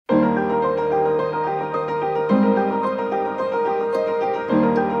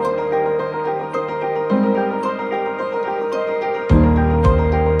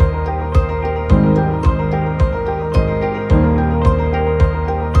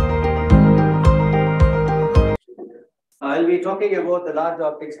I'll be talking about the large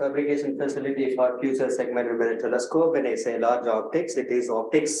optics fabrication facility for future segmented mirror telescope. When I say large optics, it is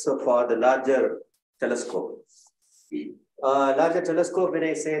optics for the larger telescope. Larger telescope, when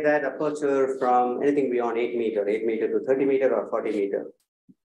I say that, aperture from anything beyond 8 meter to 30 meter or 40 meter.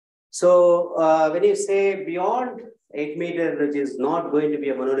 So when you say beyond 8 meter, which is not going to be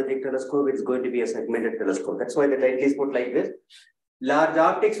a monolithic telescope, it's going to be a segmented telescope. That's why the title is put like this: large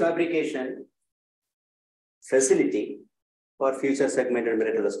optics fabrication facility for future segmented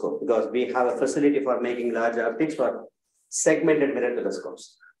mirror telescope, because we have a facility for making large optics for segmented mirror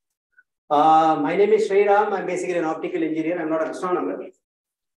telescopes. My name is Sriram. I'm basically an optical engineer. I'm not an astronomer.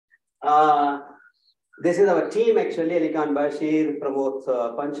 This is our team actually: Alikan Bashir, Pramod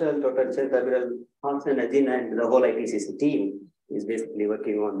Panchal, Total Chet, Aviral Hansen, Ajin, and the whole IPCC team is basically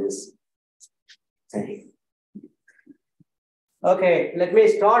working on this thing. Okay, let me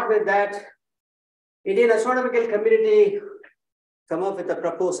start with that. Indian astronomical community come up with a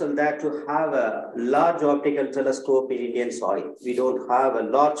proposal that to have a large optical telescope in Indian soil. We don't have a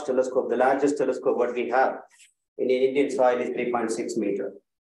large telescope. The largest telescope what we have in Indian soil is 3.6 meter.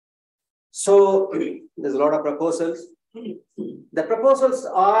 So there's a lot of proposals. The proposals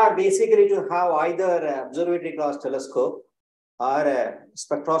are basically to have either an observatory class telescope or a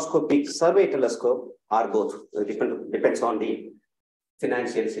spectroscopic survey telescope, or both. It depends on the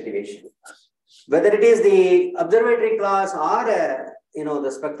financial situation. Whether it is the observatory class or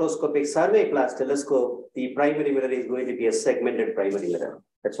the spectroscopic survey class telescope, the primary mirror is going to be a segmented primary mirror.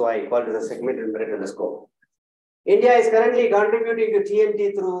 That's why I call it a segmented mirror telescope. India is currently contributing to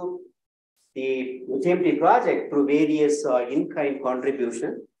TMT through the TMT project through various in-kind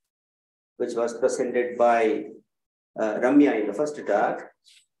contribution, which was presented by Ramya in the first talk.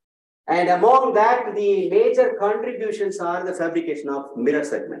 And among that, the major contributions are the fabrication of mirror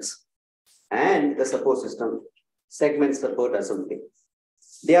segments and the support system, segment support assembly.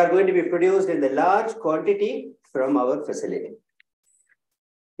 They are going to be produced in the large quantity from our facility.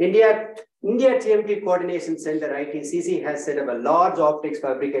 India TMT Coordination Center, ITCC, has set up a large optics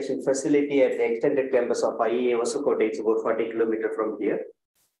fabrication facility at the extended campus of IEA Vasukota. It's about 40 kilometers from here.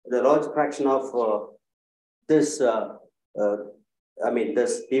 The large fraction of this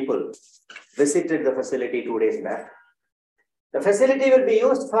people visited the facility 2 days back. The facility will be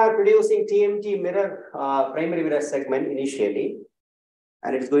used for producing TMT mirror, primary mirror segment initially,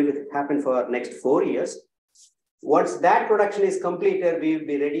 and it's going to happen for next 4 years. Once that production is completed, we will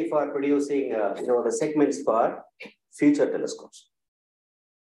be ready for producing the segments for future telescopes.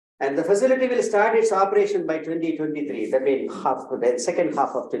 And the facility will start its operation by 2023. That means the second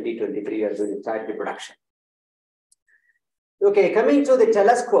half of 2023, we are going to start the production. Okay, coming to the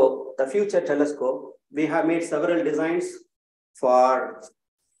telescope, the future telescope, we have made several designs for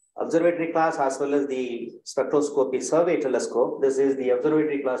observatory class as well as the spectroscopy survey telescope. This is the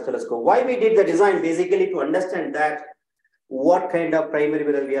observatory class telescope. Why we did the design? Basically to understand that what kind of primary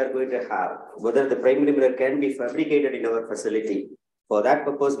mirror we are going to have, whether the primary mirror can be fabricated in our facility. For that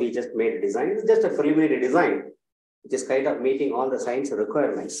purpose, we just made a design. It's just a preliminary design, which is kind of meeting all the science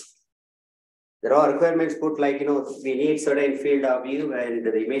requirements. There are requirements put like, we need certain field of view and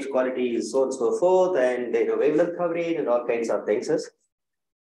the image quality is so and so forth, and wavelength coverage and all kinds of things.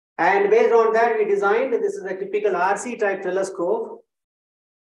 And based on that, we designed, this is a typical RC type telescope,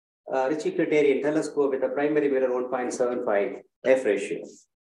 Ritchie criterion telescope with a primary mirror 1.75 F ratio.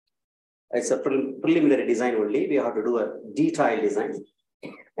 It's a preliminary design only. We have to do a detailed design.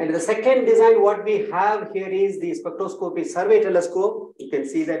 And the second design, what we have here is the spectroscopy survey telescope. You can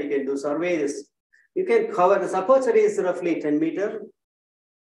see that you can do surveys. You can cover, the aperture is roughly 10 meter.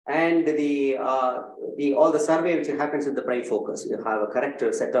 And all the survey which happens with the prime focus. You have a correct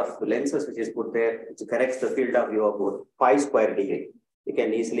set of lenses which is put there, which corrects the field of view about 5 square degree. You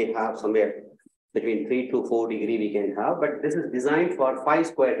can easily have somewhere between 3 to 4 degree we can have, but this is designed for 5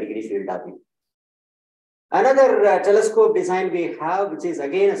 square degree field of view. Another telescope design we have, which is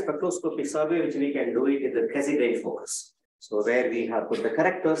again a spectroscopic survey, which we can do it in the quasi-grain focus. So where we have put the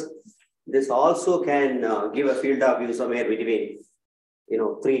correctors, this also can give a field of view somewhere between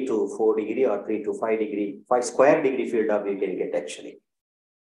 3 to 4 degree or 3 to 5 degree, 5 square degree field of view you can get actually.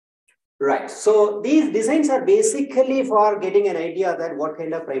 Right. So these designs are basically for getting an idea that what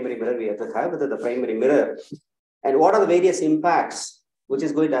kind of primary mirror we have to have, whether the primary mirror, and what are the various impacts which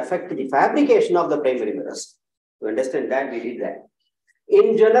is going to affect the fabrication of the primary mirrors. To understand that, we did that.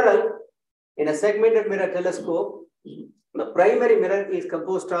 In general, in a segmented mirror telescope, the primary mirror is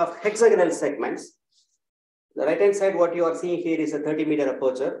composed of hexagonal segments. The right-hand side, what you are seeing here is a 30-meter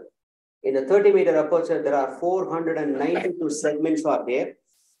aperture. In the 30-meter aperture, there are 492 segments are there.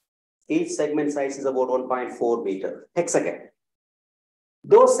 Each segment size is about 1.4 meter hexagon.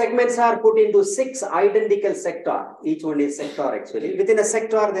 Those segments are put into 6 identical sectors. Each one is sector actually. Within a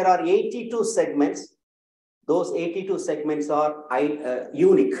sector, there are 82 segments. Those 82 segments are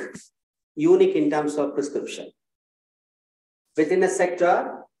unique in terms of prescription. Within a sector,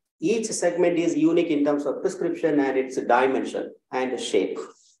 each segment is unique in terms of prescription and its dimension and shape.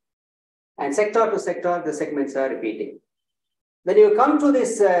 And sector to sector, the segments are repeating. When you come to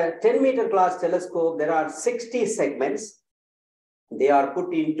this 10-meter class telescope, there are 60 segments. They are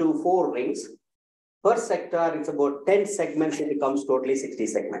put into 4 rings. Per sector, it's about 10 segments. It becomes totally 60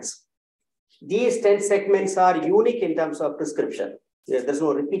 segments. These 10 segments are unique in terms of prescription. There's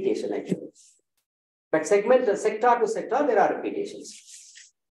no repetition actually. But sector to sector, there are repetitions.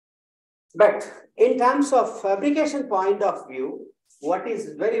 But in terms of fabrication point of view, what is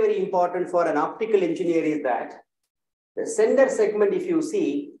very, very important for an optical engineer is that the center segment, if you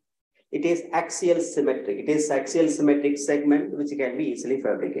see, it is axial symmetric. It is axial symmetric segment which can be easily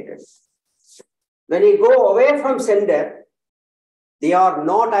fabricated. When you go away from center, they are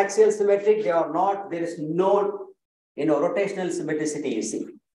not axial symmetric. There is no, rotational symmetricity you see.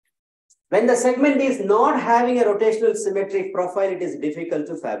 When the segment is not having a rotational symmetric profile, it is difficult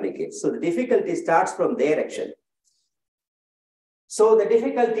to fabricate. So the difficulty starts from there actually. So the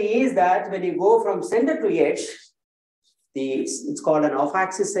difficulty is that when you go from center to edge, it's called an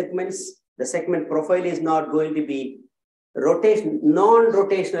off-axis segments. The segment profile is not going to be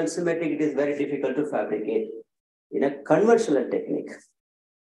non-rotational symmetric. It is very difficult to fabricate in a conventional technique.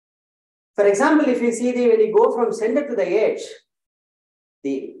 For example, if you see when you go from center to the edge,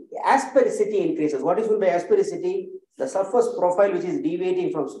 the asphericity increases. What is meant by asphericity? The surface profile which is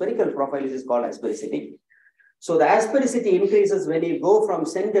deviating from spherical profile is called asphericity. So the asphericity increases when you go from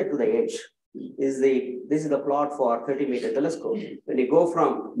center to the edge. This is the plot for 30-meter telescope. When you go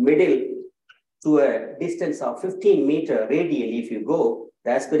from middle to a distance of 15 meter radially, if you go,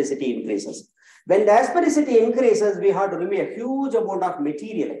 the asphericity increases. When the asphericity increases, we have to remove a huge amount of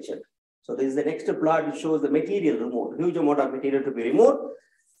material actually. So this is the next plot which shows the material removed, huge amount of material to be removed.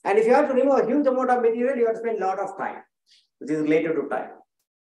 And if you have to remove a huge amount of material, you have to spend a lot of time, which is related to time.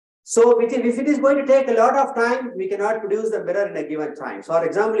 So if it is going to take a lot of time, we cannot produce the mirror in a given time. So for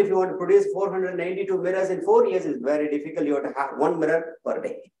example, if you want to produce 492 mirrors in 4 years, it's very difficult. You have to have 1 mirror per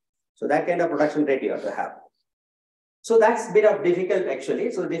day. So that kind of production rate you have to have. So that's a bit of difficult actually.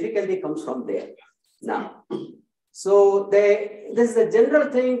 So the difficulty comes from there. Now, so this is the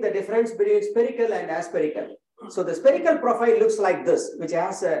general thing, the difference between spherical and aspherical. So the spherical profile looks like this, which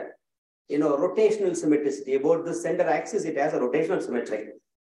has a rotational symmetricity. About the center axis, it has a rotational symmetry.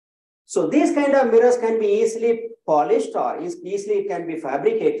 So these kind of mirrors can be easily polished or easily it can be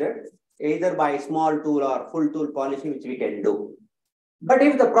fabricated either by small tool or full tool polishing, which we can do. But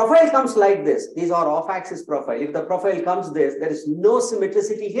if the profile comes like this, these are off-axis profile. If the profile comes this, there is no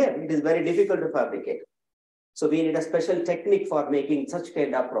symmetricity here. It is very difficult to fabricate. So we need a special technique for making such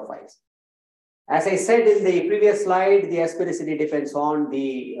kind of profiles. As I said in the previous slide, the asphericity depends on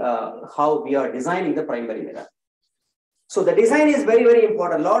the how we are designing the primary mirror. So the design is very, very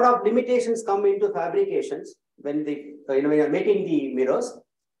important. A lot of limitations come into fabrications when when you are making the mirrors.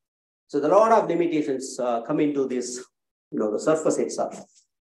 So the lot of limitations come into this, the surface itself.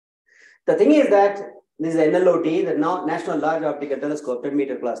 The thing is that this is NLOT, the National Large Optical Telescope,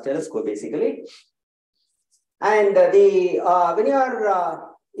 10-meter class telescope, basically. And when you are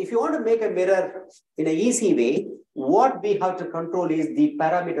if you want to make a mirror in an easy way, what we have to control is the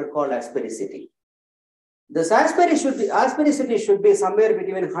parameter called asphericity. This asphericity should be somewhere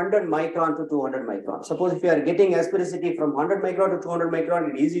between 100 micron to 200 micron. Suppose if you are getting asphericity from 100 micron to 200 micron,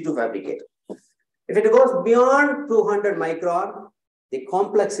 it's easy to fabricate. If it goes beyond 200 micron, the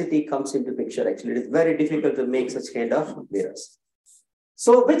complexity comes into picture. Actually, it is very difficult to make such kind of mirrors.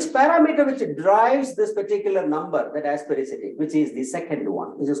 So which parameter which drives this particular number, that asphericity, which is the second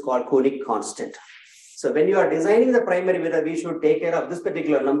one, which is called conic constant. So when you are designing the primary mirror, we should take care of this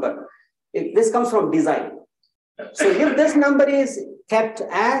particular number. If this comes from design. So if this number is kept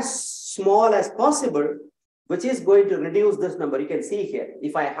as small as possible, which is going to reduce this number, you can see here.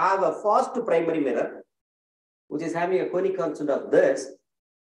 If I have a fast primary mirror, which is having a conic constant of this,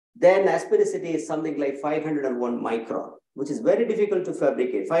 then asphericity is something like 501 micron, which is very difficult to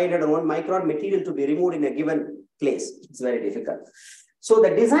fabricate. 501 micron material to be removed in a given place. It's very difficult. So the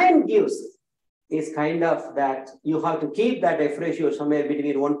design gives is kind of that you have to keep that F ratio somewhere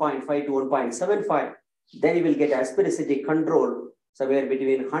between 1.5 to 1.75. Then you will get asphericity control somewhere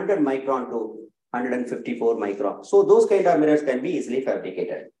between 100 micron to 154 micron. So those kind of mirrors can be easily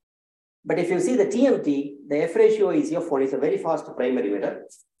fabricated. But if you see the TMT, the F ratio is F1, it's a very fast primary mirror.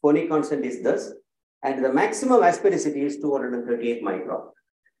 Phonic constant is this, and the maximum asphericity is 238 micron.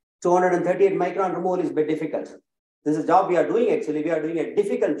 238 micron removal is a bit difficult. This is a job we are doing actually. We are doing a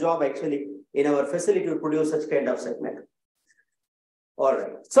difficult job actually in our facility to produce such kind of segment. All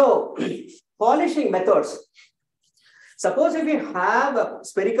right. So polishing methods. Suppose if we have a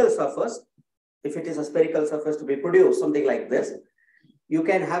spherical surface, if it is a spherical surface to be produced, something like this, you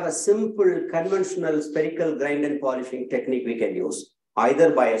can have a simple conventional spherical grind and polishing technique we can use,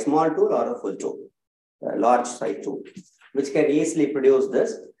 either by a small tool or a full tool, a large size tool, which can easily produce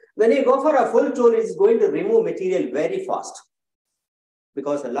this. When you go for a full tool, it is going to remove material very fast,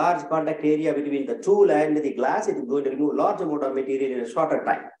 because the large contact area between the tool and the glass, it is going to remove large amount of material in a shorter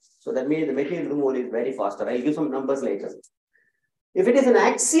time. So that means the material removal is very faster. I'll give some numbers later. If it is an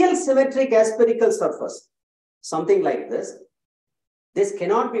axial symmetric aspherical surface, something like this, this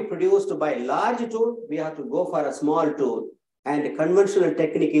cannot be produced by a large tool. We have to go for a small tool, and the conventional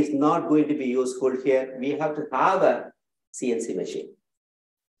technique is not going to be useful here. We have to have a CNC machine.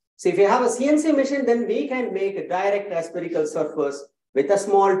 So if you have a CNC machine, then we can make a direct aspherical surface with a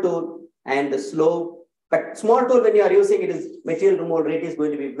small tool and the slow. But small tool, when you are using it, is material removal rate is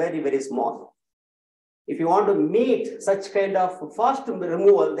going to be very, very small. If you want to meet such kind of fast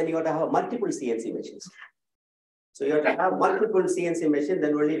removal, then you have to have multiple CNC machines. So you have to have multiple CNC machines,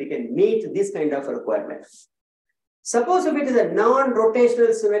 then only we can meet this kind of requirement. Suppose if it is a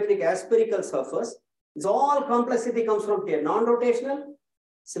non-rotational symmetric aspherical surface, it's all complexity comes from here. Non-rotational,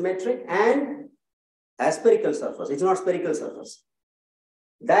 symmetric, and aspherical surface. It's not spherical surface.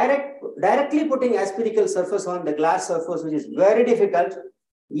 Directly putting aspherical surface on the glass surface, which is very difficult,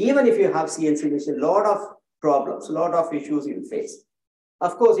 even if you have CNC machine, lot of problems, lot of issues you face.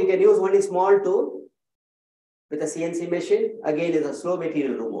 Of course, you can use only small tool with a CNC machine. Again, is a slow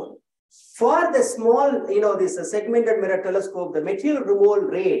material removal. For the small, this segmented mirror telescope, the material removal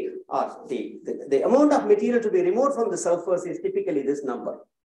rate, or the amount of material to be removed from the surface is typically this number,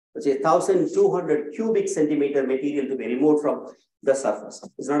 which is 1,200 cubic centimeter material to be removed from the surface.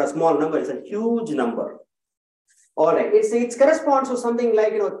 It's not a small number, it's a huge number. All right, it corresponds to something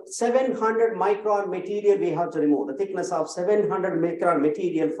like 700 micron material we have to remove, the thickness of 700 micron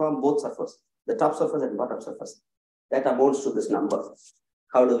material from both surfaces, the top surface and bottom surface. That amounts to this number.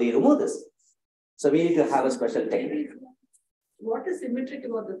 How do we remove this? So we need to have a special technique. What is symmetric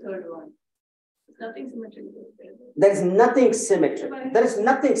about the third one? There's nothing symmetric about the third one. There is nothing symmetric. There is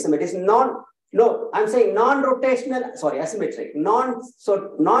nothing symmetric. It's I'm saying non-rotational, sorry, asymmetric.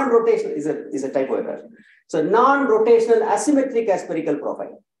 Non-rotational is a typo error. So non-rotational asymmetric aspherical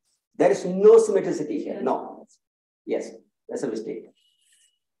profile. There is no symmetricity here. No. Yes, that's a mistake.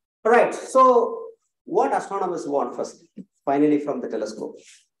 All right. So what astronomers want first, finally from the telescope?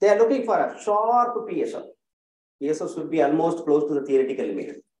 They are looking for a sharp PSO. PSO should be almost close to the theoretical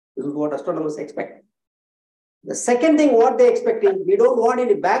limit. This is what astronomers expect. The second thing what they expect is we don't want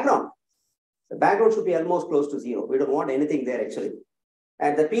any background. The background should be almost close to zero. We don't want anything there actually.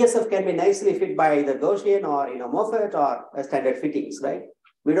 And the PSF can be nicely fit by either Gaussian or Moffat or standard fittings, right?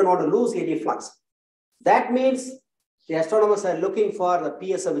 We don't want to lose any flux. That means the astronomers are looking for the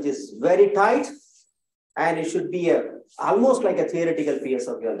PSF which is very tight, and it should be almost like a theoretical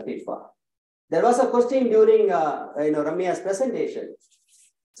PSF you are looking for. There was a question during Ramya's presentation.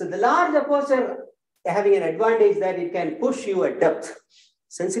 So the large aperture having an advantage that it can push you a depth.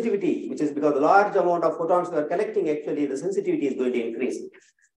 Sensitivity, which is because the large amount of photons we are collecting, actually the sensitivity is going to increase.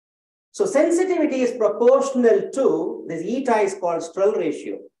 So sensitivity is proportional to this eta is called Strel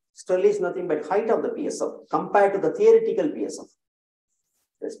ratio. Strel is nothing but height of the PSF compared to the theoretical PSF.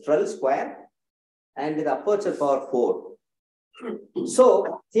 The Strel square and with aperture power 4.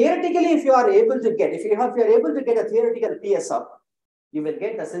 So theoretically, if you are able to get, if you are able to get a theoretical PSF, you will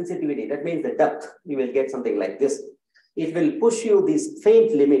get the sensitivity. That means the depth. You will get something like this. It will push you this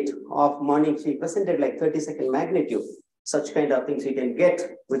faint limit of morning she presented like 30-second magnitude. Such kind of things you can get,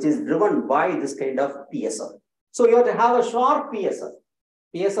 which is driven by this kind of PSF. So you have to have a sharp PSF.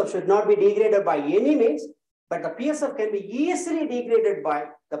 PSF should not be degraded by any means, but the PSF can be easily degraded by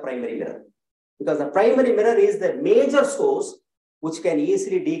the primary mirror. Because the primary mirror is the major source which can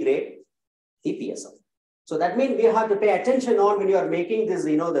easily degrade the PSF. So that means we have to pay attention on when you are making this,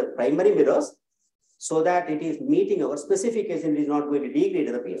 the primary mirrors, so that it is meeting our specification, it is not going to degrade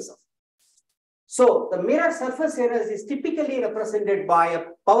the PSF. So the mirror surface area is typically represented by a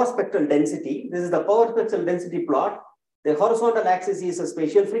power spectral density. This is the power spectral density plot. The horizontal axis is a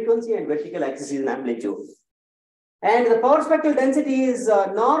spatial frequency and vertical axis is an amplitude. And the power spectral density is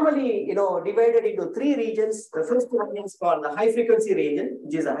normally, divided into 3 regions. The first region is called the high frequency region,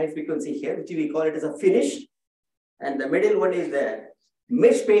 which is a high frequency here, which we call it as a finish. And the middle one is the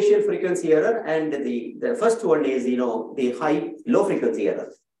mid-spatial frequency error, and the first one is, the low frequency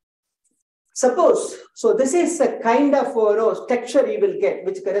error. Suppose, so this is a kind of texture you will get,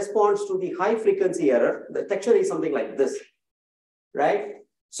 which corresponds to the high frequency error. The texture is something like this, right?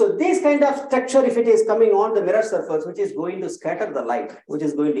 So this kind of texture, if it is coming on the mirror surface, which is going to scatter the light, which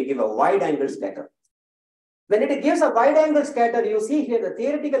is going to give a wide angle scatter. When it gives a wide angle scatter, you see here the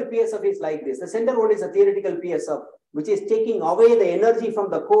theoretical PSF is like this. The center one is a theoretical PSF, which is taking away the energy from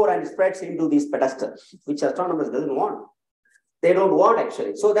the core and spreads into these pedestals, which astronomers doesn't want. They don't want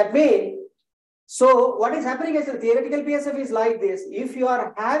actually. So that way, so what is happening is the theoretical PSF is like this. If you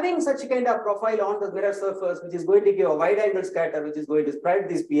are having such a kind of profile on the mirror surface, which is going to give a wide angle scatter, which is going to spread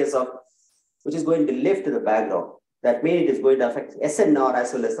this PSF, which is going to lift the background, that means it is going to affect SNR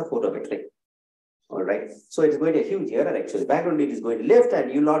as well as the photometry. All right. So it's going to be a huge error actually. Background it is going to lift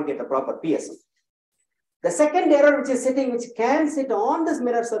and you will not get a proper PSF. The second error which is sitting, which can sit on this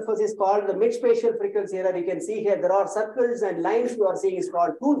mirror surface, is called the mid-spatial frequency error. You can see here there are circles and lines you are seeing is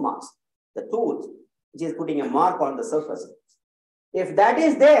called tool marks. The tool, which is putting a mark on the surface. If that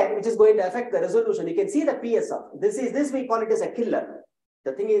is there, which is going to affect the resolution, you can see the PSF. This we call it as a killer.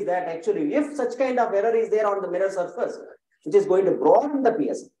 The thing is that actually, if such kind of error is there on the mirror surface, which is going to broaden the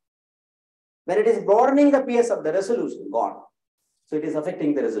PSF. When it is broadening the PSF, the resolution gone. So it is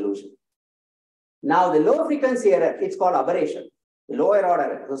affecting the resolution. Now the low frequency error, it's called aberration. The lower order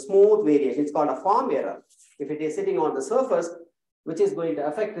error, the smooth variation, it's called a form error. If it is sitting on the surface, which is going to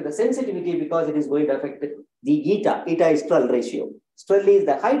affect the sensitivity because it is going to affect the eta. Eta is Strel ratio. Strel is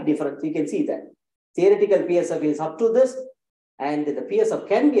the height difference. You can see that. Theoretical PSF is up to this, and the PSF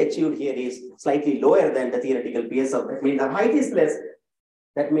can be achieved here is slightly lower than the theoretical PSF. That means the height is less.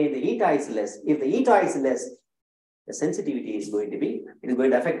 That means the eta is less. If the eta is less, the sensitivity is going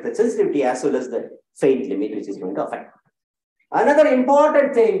to affect the sensitivity as well as the faint limit, which is going to affect. Another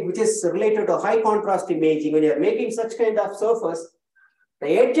important thing which is related to high contrast imaging, when you are making such kind of surface, the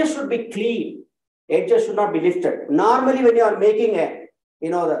edges should be clean. Edges should not be lifted. Normally, when you are making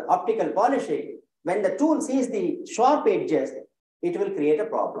the optical polishing, when the tool sees the sharp edges, it will create a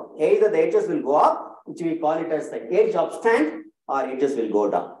problem. Either the edges will go up, which we call it as the edge upstand, or edges will go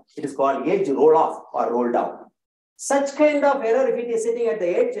down. It is called edge roll off or roll down. Such kind of error, if it is sitting at the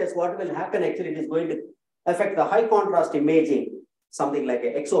edges, what will happen actually, it is going to affect the high contrast imaging, something like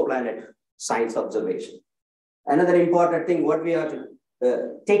an exoplanet science observation. Another important thing what we have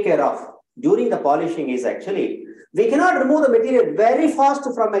to take care of during the polishing is actually, we cannot remove the material very fast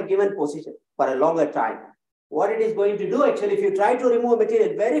from a given position for a longer time. What it is going to do actually, if you try to remove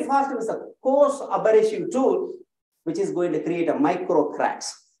material very fast with a coarse abrasive tool, which is going to create a micro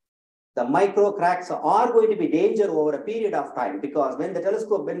cracks. The micro cracks are going to be danger over a period of time, because when the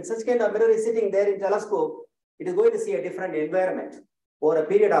telescope, when such kind of mirror is sitting there in telescope, it is going to see a different environment. Over a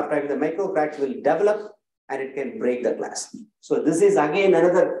period of time, the micro cracks will develop and it can break the glass. So this is again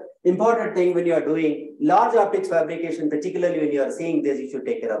another important thing when you are doing large optics fabrication, particularly when you are seeing this, you should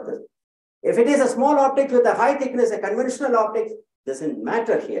take care of this. If it is a small optic with a high thickness, a conventional optics, doesn't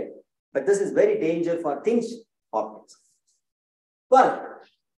matter here. But this is very dangerous for thin optics. Well,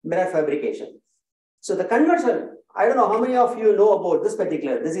 mirror fabrication. So the conversion, I don't know how many of you know about this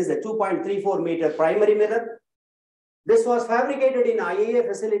particular, this is a 2.34 meter primary mirror. This was fabricated in IAA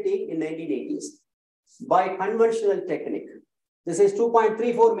facility in 1980s by conventional technique. This is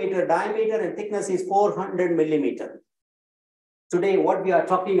 2.34 meter diameter and thickness is 400 millimeter. Today, what we are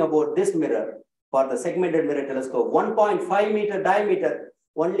talking about this mirror for the segmented mirror telescope, 1.5 meter diameter,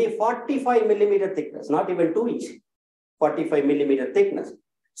 only 45 millimeter thickness, not even 2 inch, 45 millimeter thickness.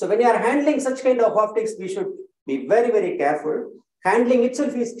 So when you are handling such kind of optics, we should be very, very careful. Handling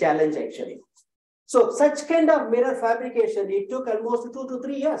itself is challenge actually. So such kind of mirror fabrication, it took almost 2 to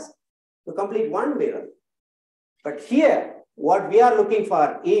 3 years to complete one mirror. But here, what we are looking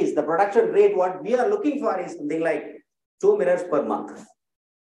for is the production rate. What we are looking for is something like 2 mirrors per month.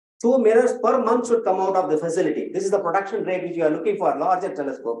 2 mirrors per month should come out of the facility. This is the production rate which you are looking for, larger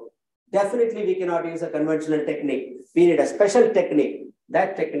telescope. Definitely we cannot use a conventional technique. We need a special technique.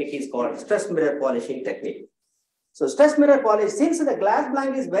 That technique is called stress mirror polishing technique. So stress mirror polish, since the glass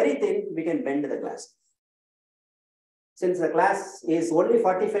blank is very thin, we can bend the glass. Since the glass is only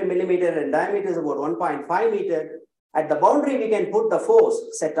 45 millimeter and diameter is about 1.5 meter, at the boundary we can put the force,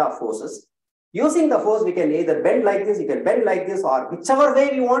 set of forces. Using the force, we can either bend like this, you can bend like this, or whichever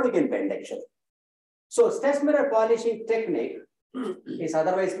way you want, you can bend actually. So stress mirror polishing technique is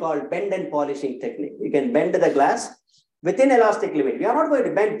otherwise called bend and polishing technique. You can bend the glass within elastic limit. We are not going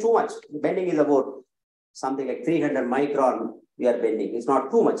to bend too much. The bending is about something like 300 micron we are bending. It's not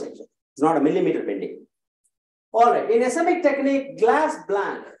too much actually. It's not a millimeter bending. All right, in SMIC technique, glass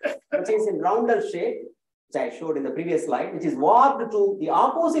blank, which is in roundel shape, which I showed in the previous slide, which is warped to the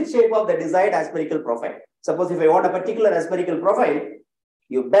opposite shape of the desired aspherical profile. Suppose if I want a particular aspherical profile,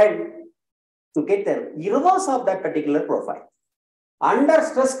 you bend to get the reverse of that particular profile. Under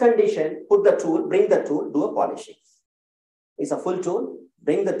stress condition, put the tool, bring the tool, do a polishing. It's a full tool,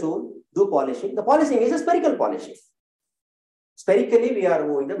 bring the tool, do polishing. The polishing is a spherical polishing. Spherically, we are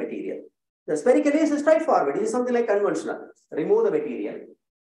removing the material. The spherical is straightforward. It is something like conventional. Remove the material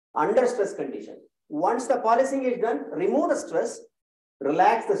under stress condition. Once the polishing is done, remove the stress,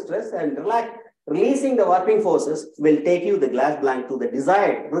 relax the stress, and releasing the warping forces will take you the glass blank to the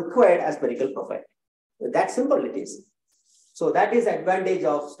desired, required aspherical profile. That simple it is. So that is the advantage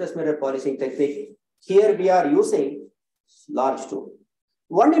of stress mirror polishing technique. Here we are using large tool.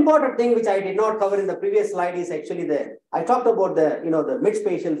 One important thing which I did not cover in the previous slide is actually I talked about the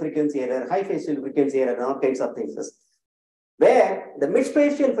mid-spatial frequency error, high spatial frequency error, and all kinds of things. Where the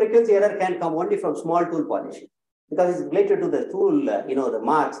mid-spatial frequency error can come only from small tool polishing because it's related to the tool, the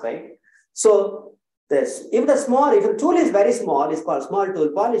marks, right? So if the tool is very small, it's called small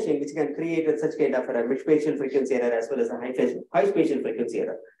tool polishing, which can create such kind of a mid-spatial frequency error as well as a high spatial frequency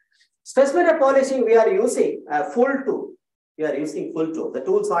error. Stress mirror polishing, we are using a full tool. We are using full tool. The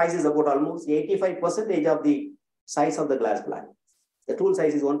tool size is about almost 85% of the size of the glass blank. The tool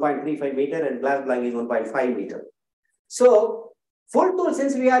size is 1.35 meter and glass blank is 1.5 meter. So full tool,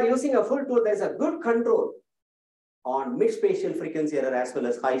 since we are using a full tool, there's a good control on mid-spatial frequency error as well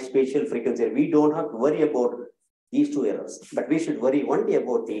as high spatial frequency error. We don't have to worry about these two errors, but we should worry only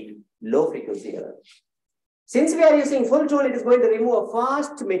about the low frequency error. Since we are using full tool, it is going to remove a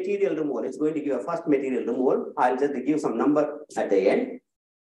fast material removal. It's going to give a fast material removal. I'll just give some number at the end.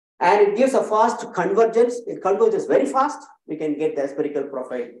 And it gives a fast convergence. It converges very fast. We can get the spherical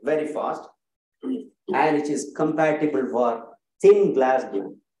profile very fast. And it is compatible for thin glass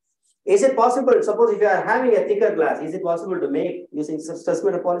blank. Is it possible? Suppose if you are having a thicker glass, is it possible to make using stress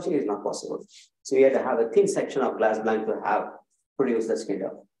mirror polishing? It is not possible. So we have to have a thin section of glass blank to produce this kind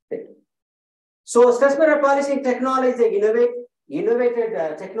of thing. So stress mirror polishing technology is an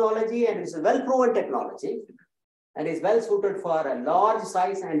innovated technology, and it's a well-proven technology, and is well suited for a large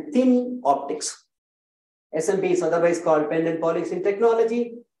size and thin optics. SMP is otherwise called pendant polishing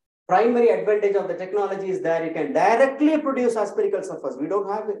technology. Primary advantage of the technology is that you can directly produce a spherical surface. We don't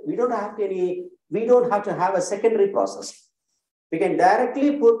have to have a secondary process. We can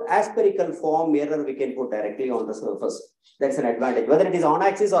directly put aspherical form mirror, we can put directly on the surface. That's an advantage. Whether it is on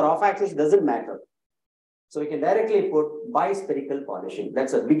axis or off axis, doesn't matter. So we can directly put bispherical polishing.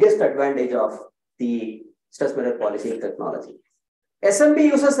 That's the biggest advantage of the stress mirror polishing technology. SMP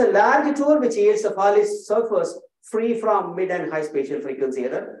uses a large tool which yields a polished surface free from mid and high spatial frequency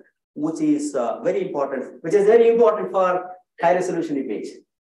error, which is very important for high resolution image.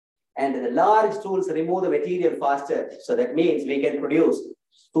 And the large tools remove the material faster. So that means we can produce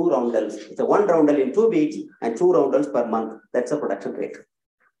 2 roundels. It's a 1 roundel in 2 weeks and 2 roundels per month. That's a production rate.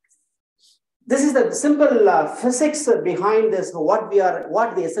 This is the simple physics behind this, what the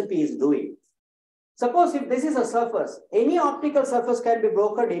SMP is doing. Suppose if this is a surface, any optical surface can be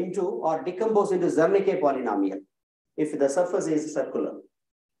broken into or decomposed into Zernike polynomial if the surface is circular.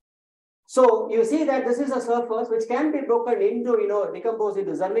 So you see that this is a surface which can be broken into, decomposed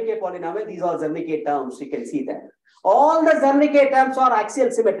into Zernike polynomial. These are Zernike terms. You can see that. All the Zernike terms are axial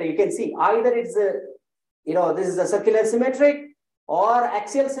symmetry. You can see either it's this is a circular symmetric or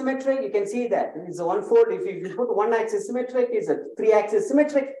axial symmetric. You can see that it's a one-fold. If you put one axis symmetric, it's a 3-axis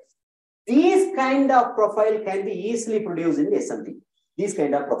symmetric. These kind of profile can be easily produced in SMP. These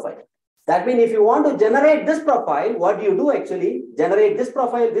kind of profile. That means if you want to generate this profile, what do you do actually? Generate this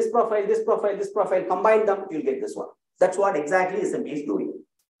profile, this profile, this profile, this profile, combine them, you'll get this one. That's what exactly SMP is doing.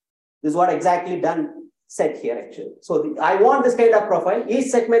 This is what exactly said here actually. So I want this kind of profile. Each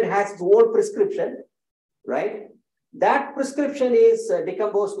segment has its own prescription, right? That prescription is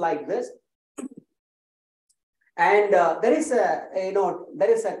decomposed like this. And the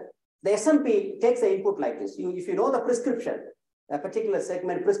SMP takes the input like this. If you know the prescription, a particular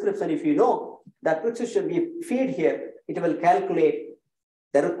segment prescription, if you know that prescription we feed here, it will calculate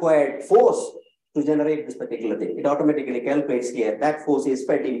the required force to generate this particular thing. It automatically calculates here. That force is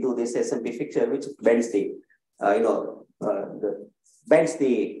fed into this SMP fixture, which bends the, bends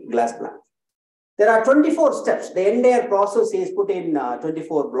the glass blank. There are 24 steps. The entire process is put in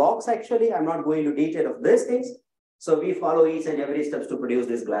 24 blocks. Actually, I'm not going into detail of these things. So we follow each and every steps to produce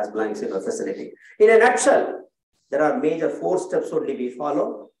these glass blanks in our facility. In a nutshell, there are major 4 steps only we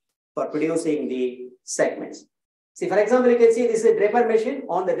follow for producing the segments. See, for example, you can see this is a draper machine.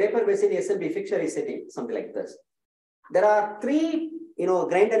 On the draper machine, SMB fixture is sitting, something like this. There are three,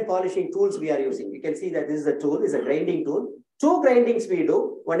 grind and polishing tools we are using. You can see that this is a tool, is a grinding tool. Two grindings we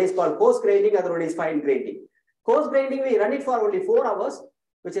do. One is called coarse grinding, other one is fine grinding. Coarse grinding, we run it for only 4 hours,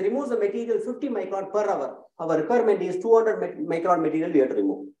 which removes the material 50 micron per hour. Our requirement is 200 micron material we have to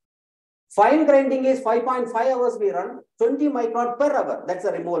remove. Fine grinding is 5.5 hours we run, 20 micron per hour. That's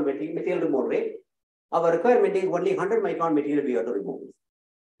the removal material removal rate. Our requirement is only 100 micron material we have to remove.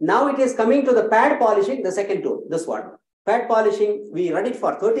 Now it is coming to the pad polishing, the second tool, this one. Pad polishing, we run it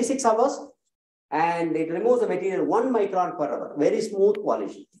for 36 hours and it removes the material 1 micron per hour, very smooth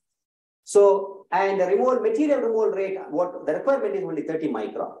polishing. So, and the material removal rate, what the requirement is only 30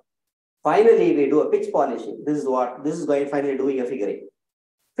 micron. Finally, we do a pitch polishing. This is going finally doing a figuring.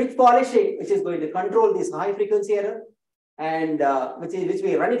 Pitch polishing, which is going to control this high frequency error and which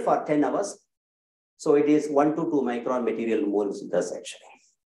we run it for 10 hours. So it is 1 to 2 micron material removal does actually.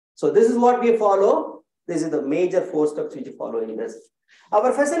 So this is what we follow. This is the major 4 steps which we follow in this.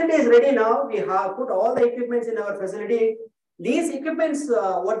 Our facility is ready now. We have put all the equipments in our facility. These equipments,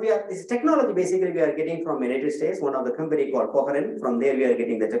 this is technology basically we are getting from United States, one of the company called Coherent. From there we are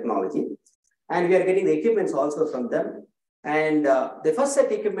getting the technology. And we are getting the equipments also from them. And the first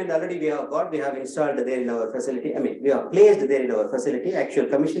set equipment already we have installed there in our facility. I mean, we have placed there in our facility. Actual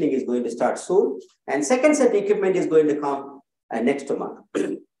commissioning is going to start soon. And second set equipment is going to come next month.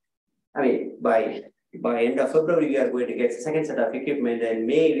 I mean, by end of February, we are going to get the second set of equipment. And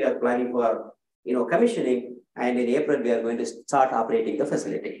May, we are planning for, commissioning. And in April, we are going to start operating the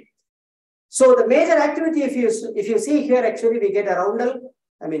facility. So the major activity, if you see here, actually, we get a roundel.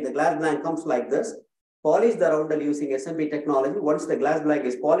 I mean, the glass blank comes like this. Polish the roundel using SMP technology. Once the glass blank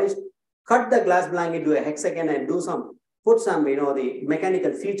is polished, cut the glass blank into a hexagon and put some, the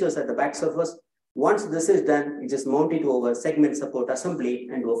mechanical features at the back surface. Once this is done, we just mount it over segment support assembly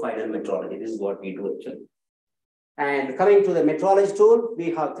and do a final metrology. This is what we do actually. And coming to the metrology tool,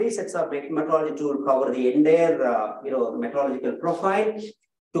 we have 3 sets of metrology tool cover the entire, metrological profile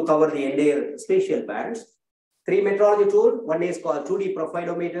to cover the entire spatial bands. 3 metrology tool, one is called 2D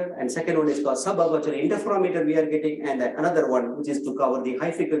profilometer and second one is called subaperture interferometer we are getting, and another one which is to cover the high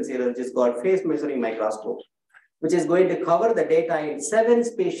frequency error, which is called phase measuring microscope, which is going to cover the data in 7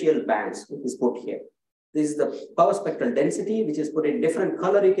 spatial bands, which is put here. This is the power spectral density, which is put in different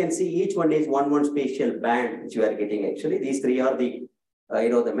color. You can see each one is one spatial band, which you are getting actually. These 3 are the, the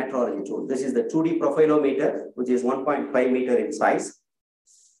metrology tool. This is the 2D profilometer, which is 1.5 meter in size.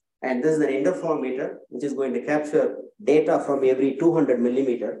 And this is an interferometer, which is going to capture data from every 200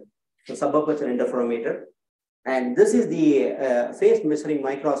 millimeter. So subaperture interferometer. And this is the phase measuring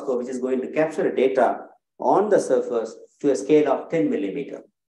microscope, which is going to capture data on the surface to a scale of 10 millimeter.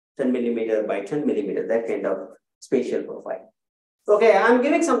 10 millimeter by 10 millimeter, that kind of spatial profile. Okay, I'm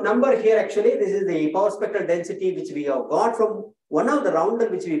giving some number here actually. This is the power spectral density which we have got from one of the roundel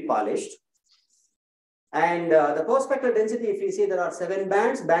which we polished. And the power spectral density, if you see there are 7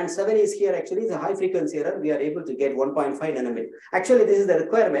 bands, band 7 is here actually, the high frequency error, we are able to get 1.5 nanometer. Actually, this is the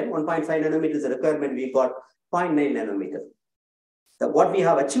requirement, 1.5 nanometer is the requirement, we got 0.9 nanometer. What we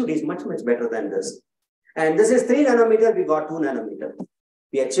have achieved is much better than this. And this is 3 nanometer, we got 2 nanometer.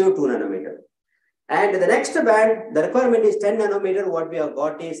 We achieved 2 nanometer. And the next band, the requirement is 10 nanometer, what we have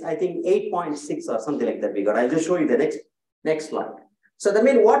got is, I think 8.6 or something like that we got. I'll just show you the next slide. So that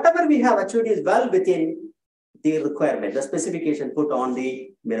means whatever we have achieved is well within the requirement, the specification put on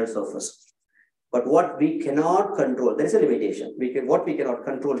the mirror surface. But what we cannot control, there is a limitation. What we cannot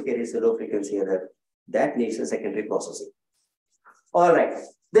control here is the low frequency error. That needs a secondary processing. All right.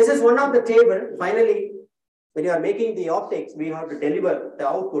 This is one of the table. Finally, when you are making the optics, we have to deliver the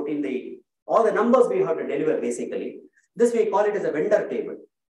output in all the numbers we have to deliver basically. This we call it as a vendor table.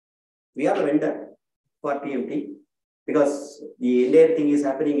 We are a vendor for PMT. Because the entire thing is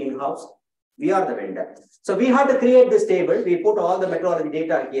happening in-house, we are the vendor. So we have to create this table. We put all the metrology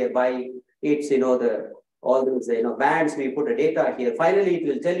data here by its, all those, bands. We put the data here. Finally, it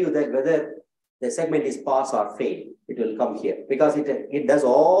will tell you that whether the segment is pass or fail. It will come here because it does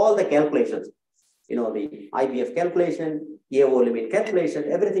all the calculations. The IBF calculation, AO limit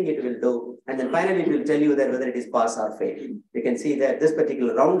calculation, everything it will do. And then finally, it will tell you that whether it is pass or fail. You can see that this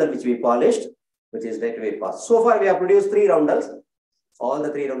particular roundel which we polished, which is right away passed. So far, we have produced 3 roundels. All the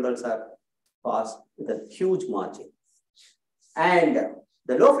 3 roundels are passed with a huge margin. And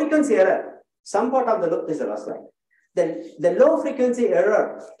the low frequency error, some part of this is the last slide. Then the low frequency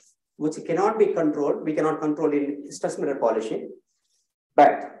error, which cannot be controlled, we cannot control in stress mirror polishing,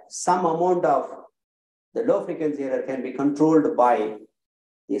 but some amount of the low frequency error can be controlled by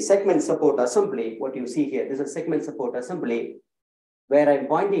the segment support assembly, what you see here, this is a segment support assembly where I'm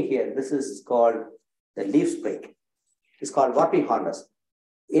pointing here. This is called the leaf spring. It's called warping harness.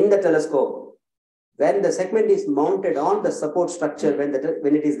 In the telescope, when the segment is mounted on the support structure,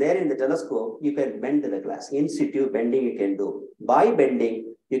 when it is there in the telescope, you can bend the glass. In situ bending you can do. By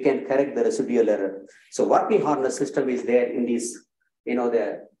bending, you can correct the residual error. So warping harness system is there in this,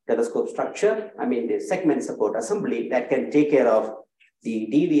 the telescope structure. I mean, the segment support assembly that can take care of the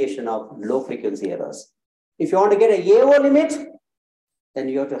deviation of low frequency errors. If you want to get a AO limit, then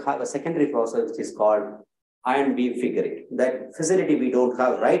you have to have a secondary process which is called ion beam figuring. That facility we don't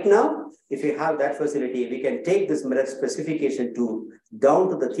have right now. If we have that facility, we can take this mirror specification to down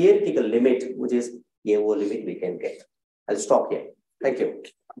to the theoretical limit, which is AO limit we can get. I'll stop here. Thank you.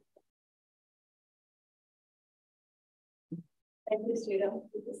 Thank you, Sriram.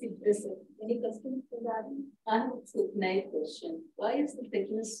 Any questions for that? I have a nice question. Why is the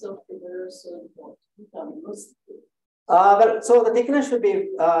thickness of the mirror so important? Well, so the thickness should be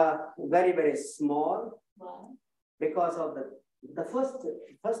very, very small. Wow. Because of the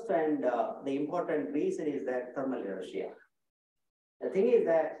first and the important reason is that thermal inertia. The thing is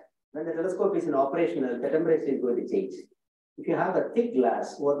that when the telescope is in operational, the temperature is going to change. If you have a thick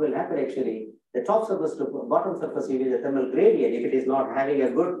glass, what will happen actually, the top surface to bottom surface will be the thermal gradient if it is not having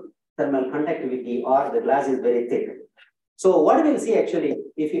a good thermal conductivity or the glass is very thick. So what we will see actually,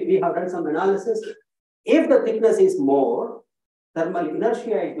 if we have done some analysis, if the thickness is more, thermal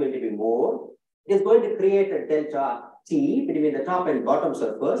inertia is going to be more. It is going to create a delta T between the top and bottom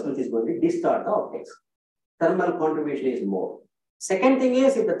surface, which is going to distort the optics. Thermal contribution is more. Second thing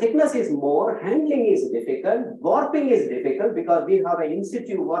is, if the thickness is more, handling is difficult, warping is difficult because we have an in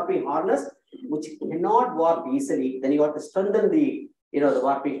situ warping harness which cannot warp easily. Then you have to strengthen the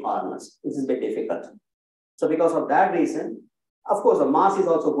warping harness. This is a bit difficult. So because of that reason, of course, the mass is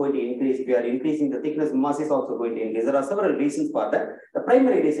also going to increase. If we are increasing the thickness, mass is also going to increase. There are several reasons for that. The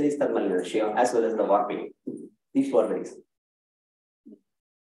primary reason is thermal inertia as well as the warping. These were the reasons.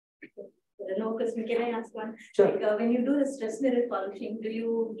 No, because can I ask one? Sure. Like, when you do the stress mirror polishing, do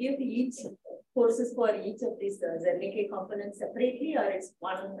you give each forces for each of these ZNK components separately, or it's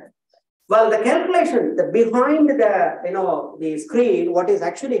one? Well, the calculation behind the screen, what is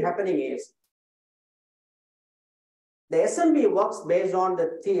actually happening is the SMB works based on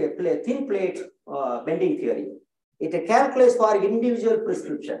the thin plate bending theory. It calculates for individual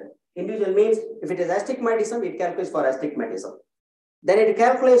prescription. Individual means if it is astigmatism, it calculates for astigmatism. Then it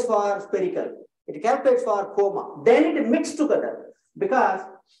calculates for spherical. It calculates for coma. Then it mixes together. Because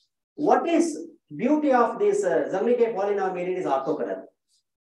what is beauty of this Zernicke polynomial is orthogonal.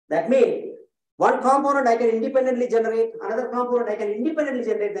 That means one component I can independently generate, another component I can independently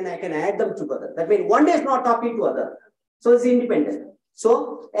generate, then I can add them together. That means one is not talking to other. So it's independent.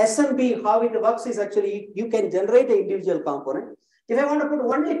 So SMB, how it works is actually you can generate an individual component. If I want to put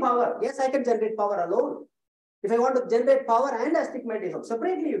only power, yes, I can generate power alone. If I want to generate power and astigmatism,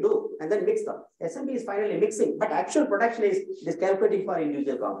 separately you do, and then mix them. SMB is finally mixing, but actual production is calculating for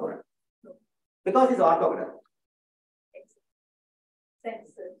individual component. Because it's orthogonal.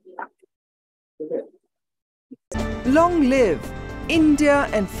 Thanks, sir. Okay. Long live India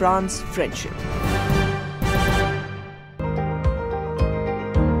and France friendship.